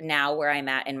 now where I'm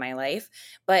at in my life,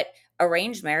 but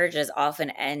arranged marriages often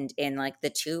end in like the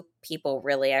 2 people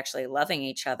really actually loving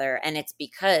each other. And it's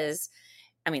because,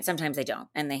 I mean, sometimes they don't,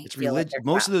 and they feel like they're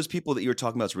most trapped. of those people that you were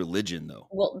talking about is religion, though.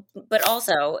 Well, but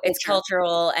also it's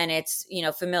cultural, and it's,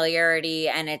 familiarity,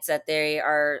 and it's that they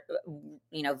are,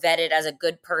 vetted as a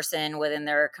good person within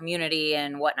their community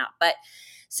and whatnot. But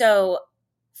so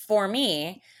for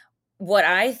me, what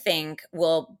I think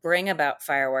will bring about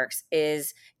fireworks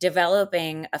is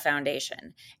developing a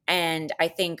foundation. And I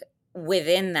think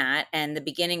within that, and the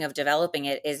beginning of developing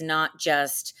it, is not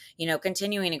just,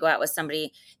 continuing to go out with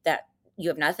somebody that you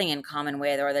have nothing in common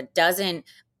with, or that doesn't,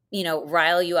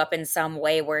 rile you up in some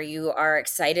way where you are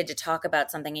excited to talk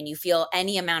about something and you feel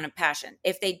any amount of passion.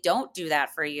 If they don't do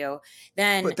that for you,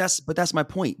 then But that's my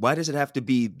point. Why does it have to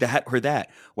be that or that?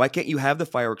 Why can't you have the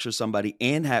fireworks for somebody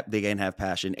and they can have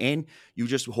passion, and you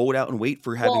just hold out and wait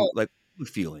for having like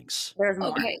feelings? There's more.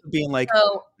 Okay. Being like,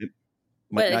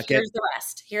 but here's the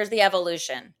rest. Here's the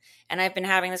evolution. And I've been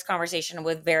having this conversation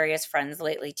with various friends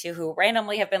lately too, who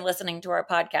randomly have been listening to our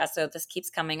podcast. So this keeps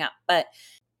coming up. But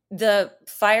the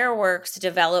fireworks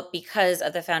develop because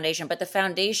of the foundation. But the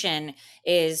foundation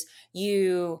is,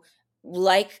 you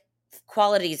like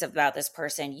qualities about this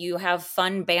person. You have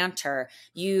fun banter.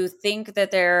 You think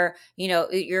that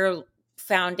your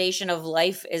foundation of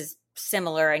life is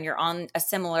similar, and you're on a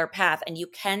similar path, and you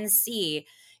can see,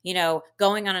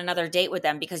 going on another date with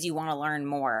them because you want to learn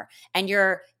more and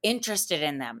you're interested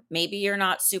in them. Maybe you're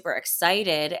not super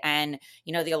excited, and,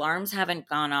 the alarms haven't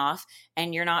gone off,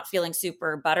 and you're not feeling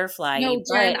super butterfly. No,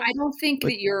 Jen, I don't think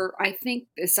that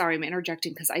sorry, I'm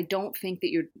interjecting, because I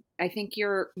think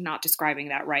you're not describing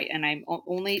that right. And I'm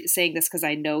only saying this because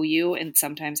I know you and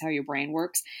sometimes how your brain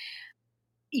works.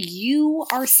 You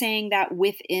are saying that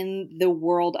within the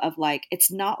world of, like, it's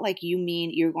not like you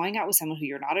mean you're going out with someone who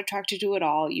you're not attracted to at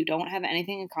all. You don't have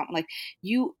anything in common. Like,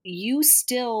 you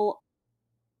still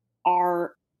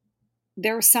are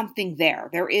there's something there.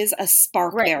 There is a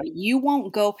spark Right. there. You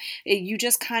won't go, you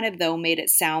just kind of though made it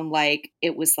sound like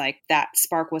it was like that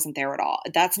spark wasn't there at all.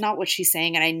 That's not what she's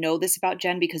saying. And I know this about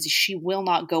Jen because she will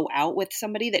not go out with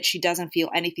somebody that she doesn't feel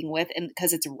anything with, and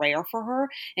because it's rare for her.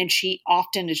 And she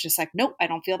often is just like, nope, I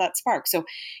don't feel that spark. So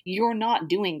you're not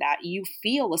doing that. You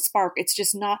feel a spark. It's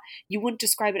just not, you wouldn't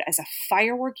describe it as a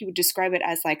firework. You would describe it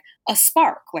as like a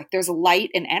spark. Like there's a light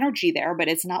and energy there, but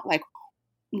it's not like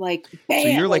bam, so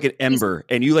you're like an ember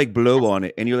and you like blow on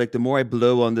it and you're like, the more I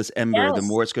blow on this ember, the Yes.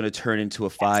 more it's going to turn into a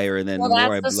fire. And then Well, the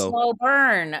more that's I the blow. slow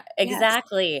burn. Yes.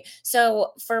 Exactly.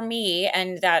 So for me,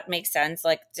 and that makes sense,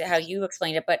 like to how you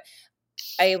explained it, but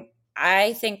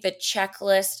I think the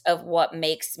checklist of what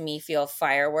makes me feel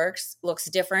fireworks looks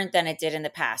different than it did in the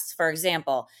past. For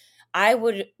example, I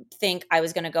would think I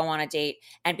was going to go on a date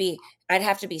and I'd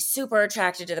have to be super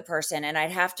attracted to the person, and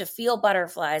I'd have to feel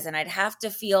butterflies, and I'd have to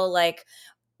feel like,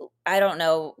 I don't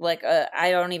know, like I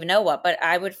don't even know what, but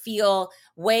I would feel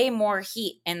way more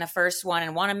heat in the first one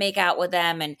and want to make out with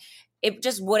them. And it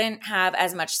just wouldn't have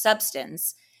as much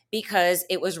substance because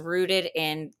it was rooted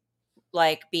in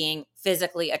like being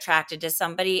physically attracted to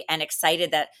somebody and excited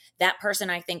that that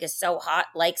person I think is so hot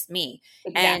likes me.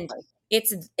 And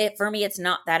for me, it's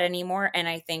not that anymore. And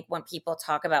I think when people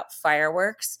talk about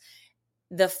fireworks,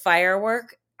 the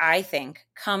firework, I think,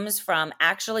 comes from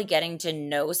actually getting to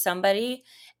know somebody,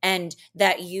 and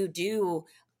that you do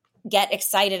get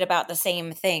excited about the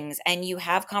same things and you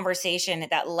have conversation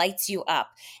that lights you up,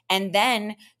 and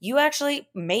then you actually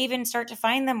may even start to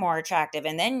find them more attractive,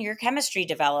 and then your chemistry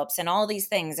develops and all these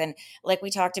things. And like we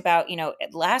talked about,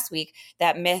 last week,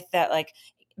 that myth that like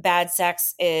bad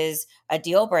sex is a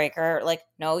deal breaker, like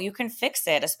no, you can fix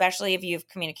it, especially if you have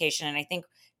communication. And I think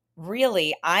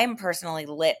really, I'm personally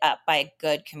lit up by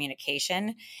good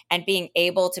communication and being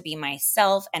able to be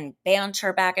myself and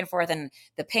banter back and forth and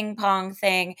the ping pong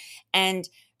thing. And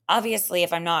obviously,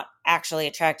 if I'm not actually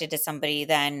attracted to somebody,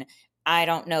 then I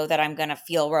don't know that I'm going to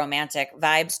feel romantic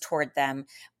vibes toward them.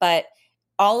 But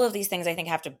all of these things I think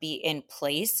have to be in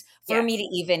place for me to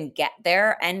even get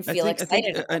there and feel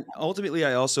excited about and ultimately,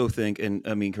 I also think, and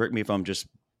I mean, correct me if I'm just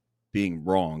being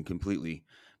wrong completely,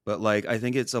 but like, I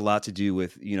think it's a lot to do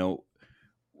with,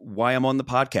 why I'm on the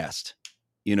podcast,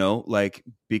 like,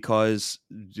 because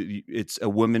it's a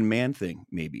woman man thing,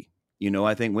 maybe.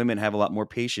 I think women have a lot more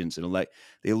patience and like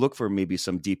they look for maybe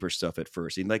some deeper stuff at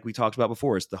first. And like we talked about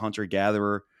before, it's the hunter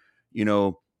gatherer,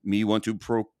 me want to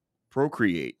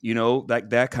procreate, like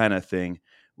that kind of thing,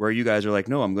 where you guys are like,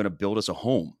 no, I'm going to build us a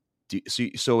home.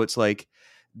 So it's like,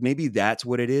 maybe that's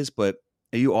what it is. But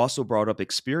you also brought up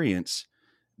experience,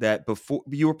 that before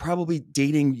you were probably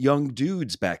dating young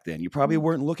dudes back then. You probably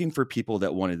weren't looking for people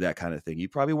that wanted that kind of thing. You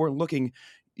probably weren't looking,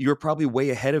 you're probably way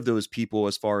ahead of those people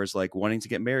as far as like wanting to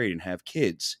get married and have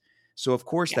kids. So of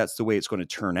course that's the way it's going to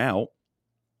turn out.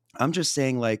 I'm just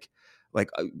saying like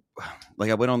I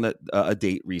went on a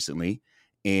date recently,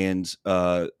 and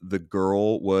the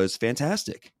girl was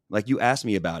fantastic. Like, you asked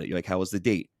me about it. You're like, how was the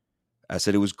date? I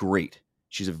said it was great.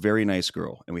 She's a very nice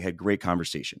girl, and we had great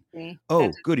conversation.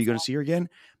 Oh, good. Are you going to see her again?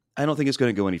 I don't think it's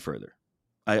going to go any further.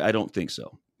 I don't think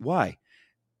so. Why?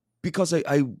 Because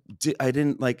I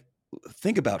didn't like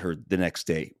think about her the next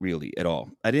day really at all.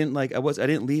 I didn't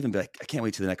leave and be like, I can't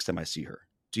wait till the next time I see her.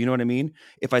 Do you know what I mean?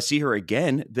 If I see her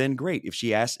again, then great. If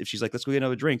she's like, let's go get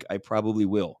another drink, I probably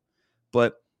will.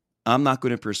 But I'm not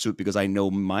going to pursue it because I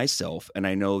know myself, and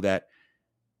I know that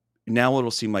now it'll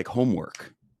seem like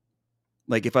homework.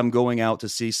 Like if I'm going out to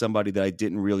see somebody that I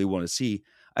didn't really want to see,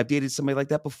 I've dated somebody like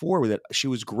that before, where that she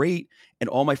was great and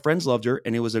all my friends loved her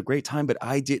and it was a great time, but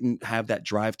I didn't have that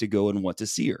drive to go and want to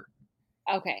see her.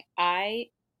 Okay. I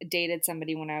dated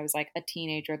somebody when I was like a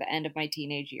teenager, the end of my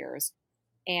teenage years,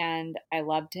 and I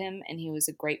loved him and he was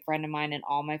a great friend of mine and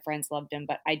all my friends loved him,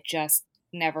 but I just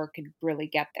never could really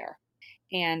get there.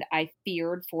 And I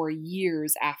feared for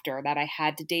years after that I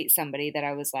had to date somebody that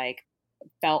I was like,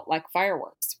 felt like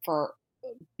fireworks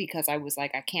because I was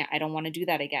like, I don't want to do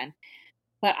that again.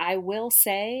 But I will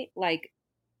say, like,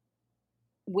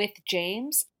 with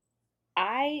James,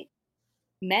 I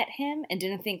met him and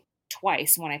didn't think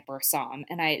twice when I first saw him.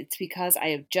 And it's because I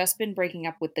have just been breaking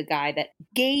up with the guy that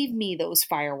gave me those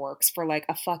fireworks for like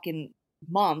a fucking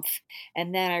month.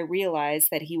 And then I realized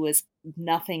that he was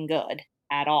nothing good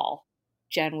at all.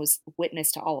 Jen was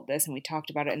witness to all of this, and we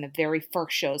talked about it in the very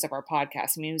first shows of our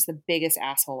podcast. I mean, he was the biggest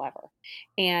asshole ever.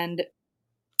 And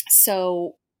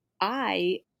so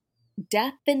I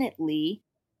definitely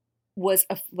was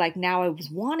like, now I was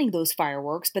wanting those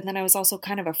fireworks, but then I was also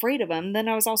kind of afraid of him. Then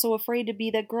I was also afraid to be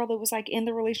that girl that was like in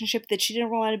the relationship that she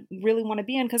didn't really want to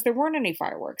be in because there weren't any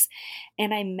fireworks.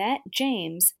 And I met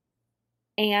James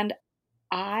And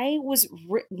I was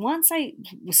once I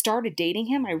started dating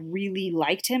him, I really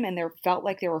liked him, and there felt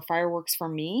like there were fireworks for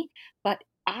me. But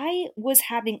I was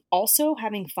having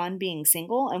fun being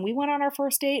single, and we went on our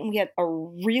first date, and we had a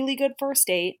really good first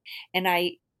date. And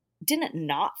I didn't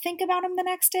not think about him the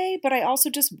next day, but I also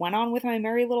just went on with my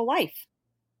merry little life.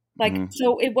 Like, Mhm.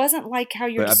 so it wasn't like how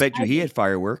you're But I bet you he describing. had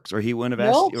fireworks, or he wouldn't have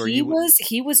asked No, you, or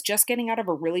he was just getting out of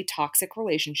a really toxic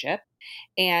relationship,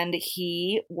 and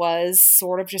he was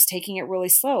sort of just taking it really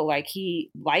slow. Like,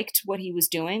 he liked what he was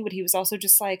doing, but he was also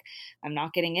just like, I'm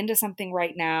not getting into something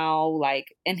right now.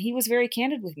 Like, and he was very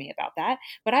candid with me about that.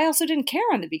 But I also didn't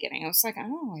care in the beginning. I was like, I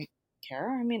don't like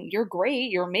care. I mean, you're great,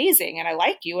 you're amazing, and I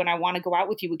like you, and I want to go out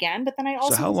with you again. But then I So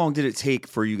also how was, long did it take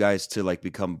for you guys to like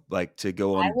become like to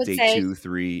go I on would date say 2,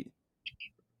 3?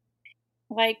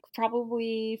 like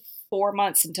probably 4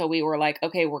 months until we were like,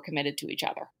 okay, we're committed to each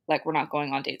other. Like, we're not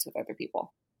going on dates with other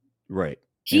people. Right.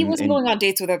 He wasn't And going on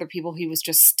dates with other people. He was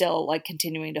just still like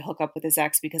continuing to hook up with his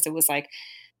ex because it was like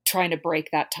trying to break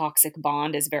that toxic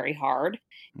bond is very hard.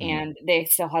 mhm. And they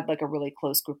still had like a really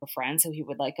close group of friends. So he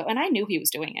would like go, and I knew he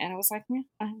was doing it. And I was like,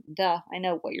 yeah, duh, I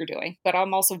know what you're doing. But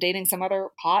I'm also dating some other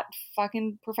hot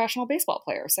fucking professional baseball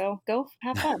player. So go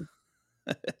have fun.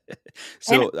 And,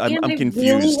 So I'm and I'm I really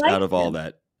confused out liked of all him.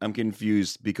 that. I'm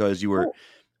confused because you were Oh,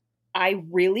 I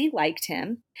really liked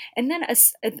him. And then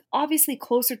obviously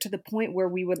closer to the point where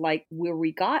where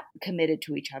we got committed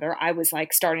to each other, I was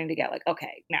like starting to get like,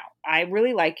 okay, now I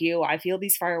really like you. I feel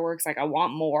these fireworks, like I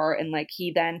want more. And like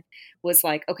he then was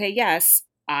like, okay, yes,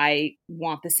 I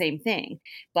want the same thing.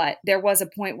 But there was a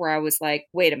point where I was like,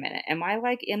 wait a minute, am I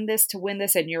like in this to win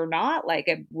this and you're not? Like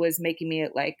it was making me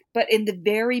like, but in the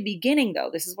very beginning though,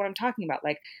 this is what I'm talking about.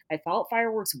 Like I felt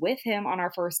fireworks with him on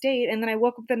our first date. And then I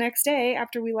woke up the next day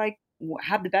after we like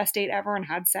had the best date ever and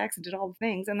had sex and did all the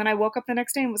things. And then I woke up the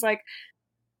next day and was like,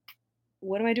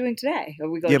 what am I doing today? Are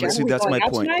we going, Yeah, Jen, but are see, we that's going my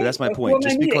out point. But tonight? that's my Who point. am I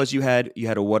Just meeting? because you had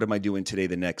a what am I doing today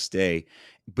the next day,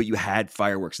 but you had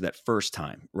fireworks that first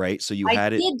time, right? So you I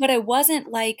had it did, but I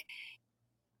wasn't like,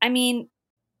 I mean,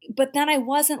 but then I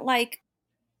wasn't like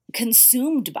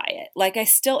consumed by it. Like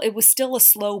it was still a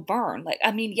slow burn. Like,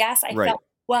 I mean, yes, I right. felt,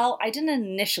 well, I didn't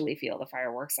initially feel the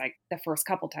fireworks like the first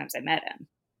couple times I met him.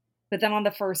 But then on the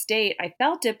first date, I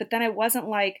felt it, but then I wasn't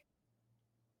like,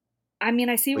 I mean,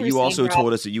 I see what But you're you saying, also Rob.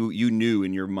 told us that you knew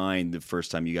in your mind the first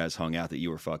time you guys hung out that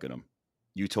you were fucking him.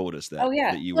 You told us Oh,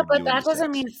 yeah. that you Yeah, were but doing that the doesn't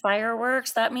sex. mean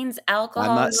fireworks. That means I'm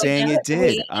alcohol not and like saying it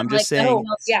date did. I'm and just like nothing Oh, saying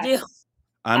else to yes. do.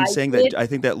 I'm I saying did. that I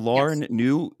think that Yes. Lauren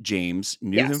knew James,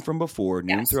 knew him Yes. from before,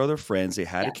 knew him Yes. through other friends. They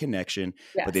had a Yes. connection,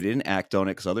 but they Yes. didn't act on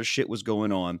it because other shit was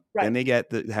going on. Right. Then they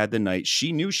had the night.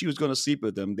 She knew she was going to sleep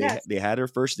with them. Yes. They had her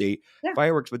first date, Yeah.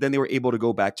 fireworks, but then they were able to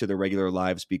go back to their regular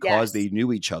lives because Yes. they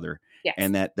knew each other Yes.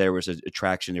 and that there was an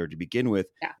attraction there to begin with.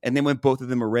 Yeah. And then when both of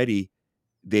them were ready,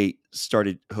 they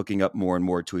started hooking up more and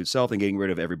more to itself and getting rid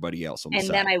of everybody else on the And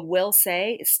side. then I will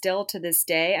say, still to this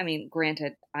day, I mean,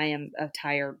 granted, I am a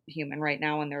tired human right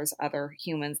now, and there's other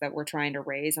humans that we're trying to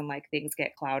raise, and like things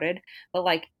get clouded. But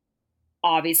like,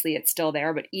 obviously, it's still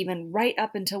there. But even right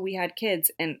up until we had kids,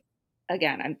 and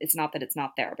again, it's not that it's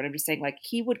not there, but I'm just saying, like,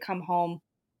 he would come home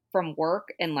from work,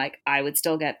 and like, I would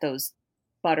still get those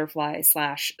butterfly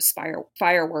 /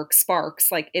 firework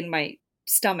sparks like in my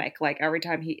stomach, like every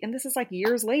time and this is like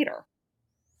years later.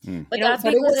 Hmm. But You know, that's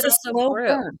but it because was it a also slow grew.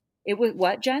 burn. It was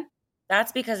what, Jen?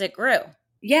 That's because it grew.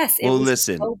 Yes, it Well, was a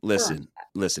slow burn.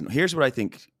 listen. Here's what I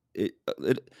think.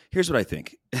 Here's what I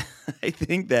think. I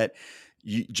think that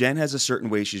Jen has a certain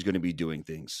way she's going to be doing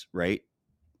things, right?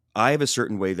 I have a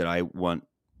certain way that I want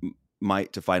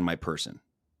to find my person,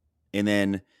 and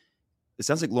then it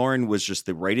sounds like Lauren was just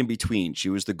the right in between. She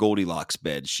was the Goldilocks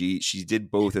bed. She did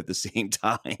both at the same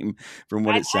time, from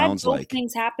what I've it had sounds both like.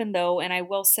 things happen though, and I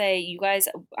will say, you guys,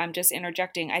 I'm just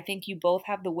interjecting. I think you both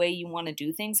have the way you want to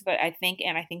do things, but I think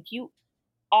you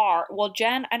are, well,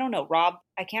 Jen, I don't know, Rob,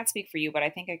 I can't speak for you, but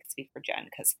I think I can speak for Jen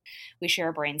because we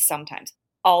share brains sometimes,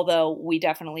 although we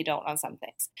definitely don't on some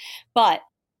things. But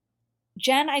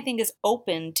Jen, I think, is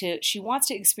open to, she wants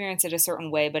to experience it a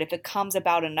certain way, but if it comes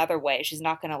about another way, she's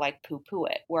not going to like poo poo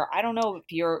it. Where I don't know if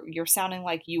you're sounding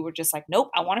like you were just like,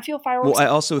 nope, I want to feel Well, fireworks. I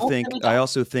also Nope, think then we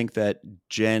don't. that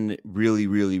Jen really,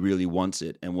 really, really wants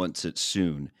it and wants it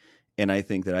soon, and I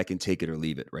think that I can take it or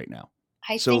leave it right now.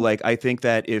 I So, think, like, I think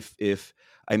that if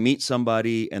I meet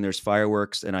somebody and there's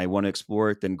fireworks and I want to explore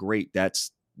it, then great.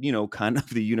 That's kind of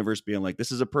the universe being like,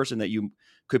 this is a person that you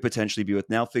could potentially be with.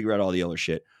 Now, figure out all the other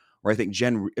shit. Or I think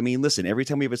Jen, I mean, listen, every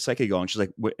time we have a psychic going, she's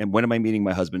like, and when am I meeting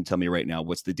my husband? Tell me right now,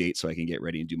 what's the date so I can get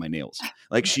ready and do my nails?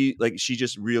 Like she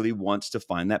just really wants to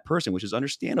find that person, which is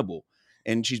understandable.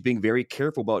 And she's being very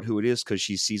careful about who it is because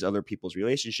she sees other people's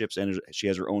relationships and she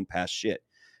has her own past shit.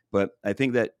 But I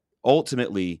think that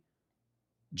ultimately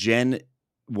Jen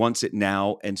wants it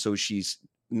now. And so she's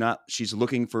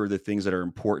looking for the things that are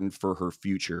important for her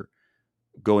future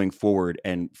going forward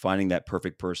and finding that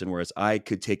perfect person. Whereas I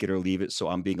could take it or leave it. So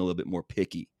I'm being a little bit more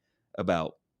picky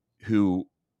about who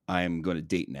I'm going to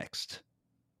date next.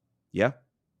 Yeah.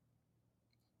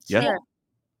 Yeah. Sure.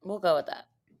 We'll go with that.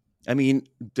 I mean,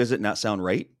 does it not sound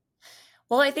right?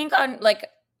 Well, I think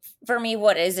for me,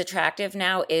 what is attractive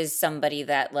now is somebody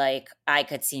that like I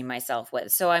could see myself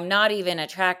with. So I'm not even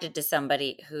attracted to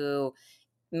somebody who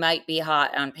might be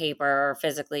hot on paper or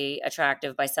physically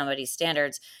attractive by somebody's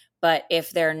standards. But if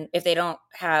they don't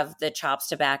have the chops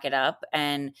to back it up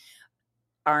and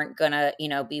aren't gonna,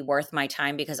 be worth my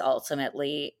time because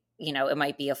ultimately, it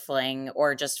might be a fling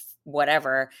or just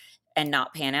whatever and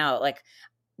not pan out. Like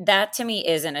that to me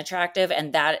isn't attractive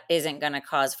and that isn't going to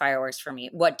cause fireworks for me.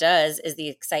 What does is the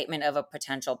excitement of a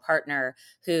potential partner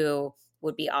who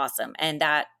would be awesome. And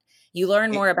that you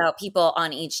learn more about people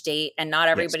on each date and not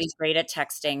everybody's great at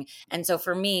texting. And so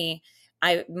for me,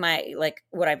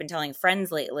 what I've been telling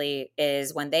friends lately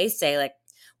is when they say like,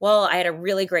 well, I had a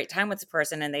really great time with the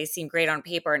person and they seem great on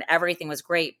paper and everything was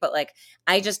great, but like,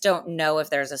 I just don't know if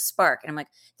there's a spark. And I'm like,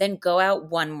 then go out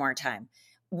one more time.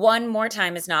 One more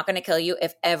time is not going to kill you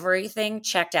if everything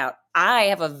checked out. I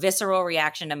have a visceral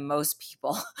reaction to most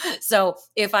people. So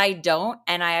if I don't,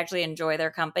 and I actually enjoy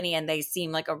their company and they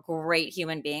seem like a great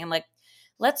human being, I'm like,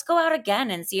 let's go out again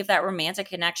and see if that romantic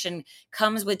connection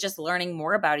comes with just learning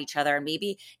more about each other. And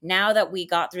maybe now that we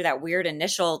got through that weird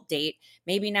initial date,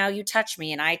 maybe now you touch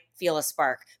me and I feel a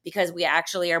spark because we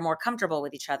actually are more comfortable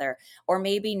with each other. Or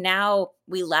maybe now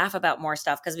we laugh about more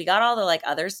stuff because we got all the like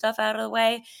other stuff out of the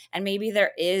way. And maybe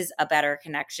there is a better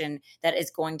connection that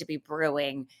is going to be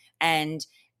brewing. And,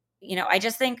 I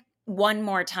just think one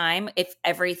more time, if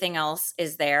everything else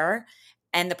is there,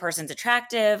 and the person's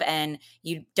attractive and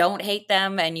you don't hate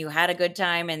them and you had a good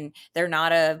time and they're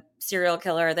not a serial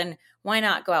killer, then why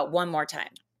not go out one more time?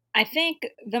 I think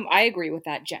I agree with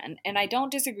that, Jen. And I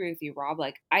don't disagree with you, Rob.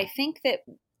 Like, I think that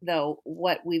though,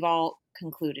 what we've all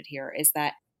concluded here is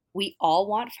that we all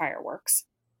want fireworks.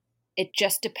 It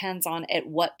just depends on at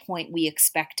what point we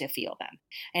expect to feel them.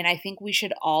 And I think we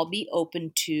should all be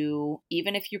open to,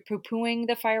 even if you're poo-pooing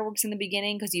the fireworks in the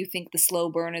beginning because you think the slow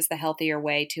burn is the healthier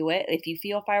way to it. If you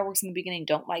feel fireworks in the beginning,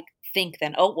 don't think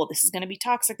then, oh, well, this is going to be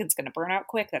toxic. It's going to burn out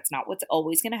quick. That's not what's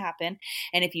always going to happen.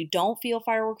 And if you don't feel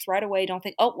fireworks right away, don't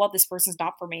think, oh, well, this person's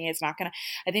not for me. It's not going to.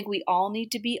 I think we all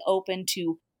need to be open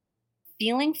to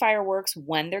feeling fireworks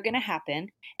when they're going to happen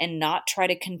and not try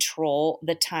to control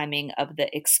the timing of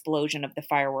the explosion of the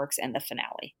fireworks and the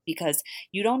finale, because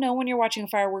you don't know when you're watching a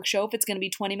fireworks show if it's going to be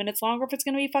 20 minutes long or if it's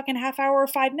going to be fucking half hour or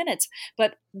 5 minutes.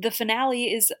 But the finale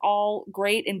is all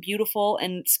great and beautiful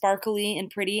and sparkly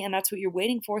and pretty, and that's what you're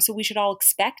waiting for. So we should all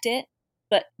expect it,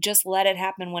 but just let it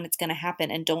happen when it's going to happen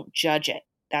and don't judge it.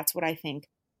 That's what I think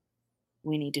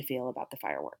we need to feel about the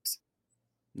fireworks.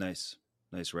 Nice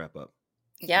wrap up.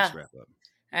 Yeah. Nice wrap up.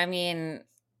 I mean,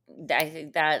 I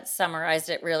think that summarized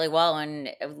it really well and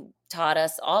taught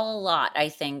us all a lot, I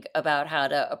think, about how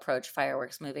to approach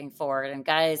fireworks moving forward. And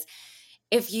guys,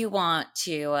 if you want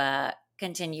to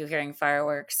continue hearing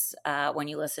fireworks when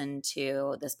you listen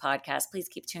to this podcast, please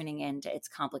keep tuning in to It's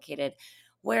Complicated,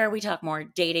 where we talk more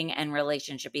dating and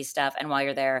relationship-y stuff. And while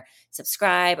you're there,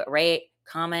 subscribe, rate,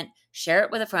 comment, share it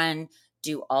with a friend.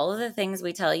 Do all of the things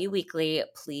we tell you weekly,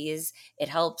 please. It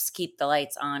helps keep the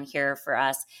lights on here for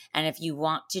us. And if you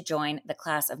want to join the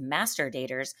class of master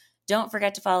daters, don't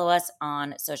forget to follow us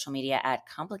on social media at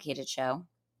Complicated Show.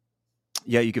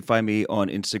 Yeah, you can find me on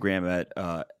Instagram at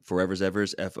Forevers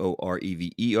Evers,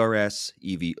 Forevers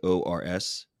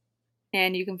Evors.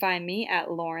 And you can find me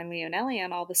at Lauren Leonelli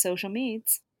on all the social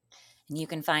medias. And you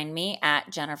can find me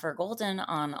at Jennifer Golden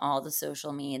on all the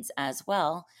social medias as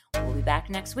well. We'll be back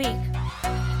next week.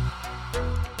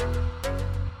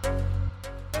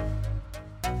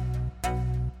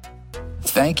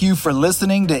 Thank you for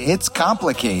listening to It's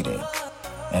Complicated.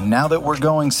 And now that we're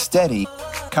going steady,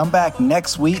 come back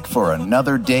next week for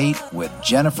another date with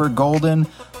Jennifer Golden,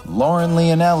 Lauren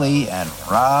Leonelli, and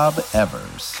Rob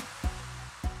Evers.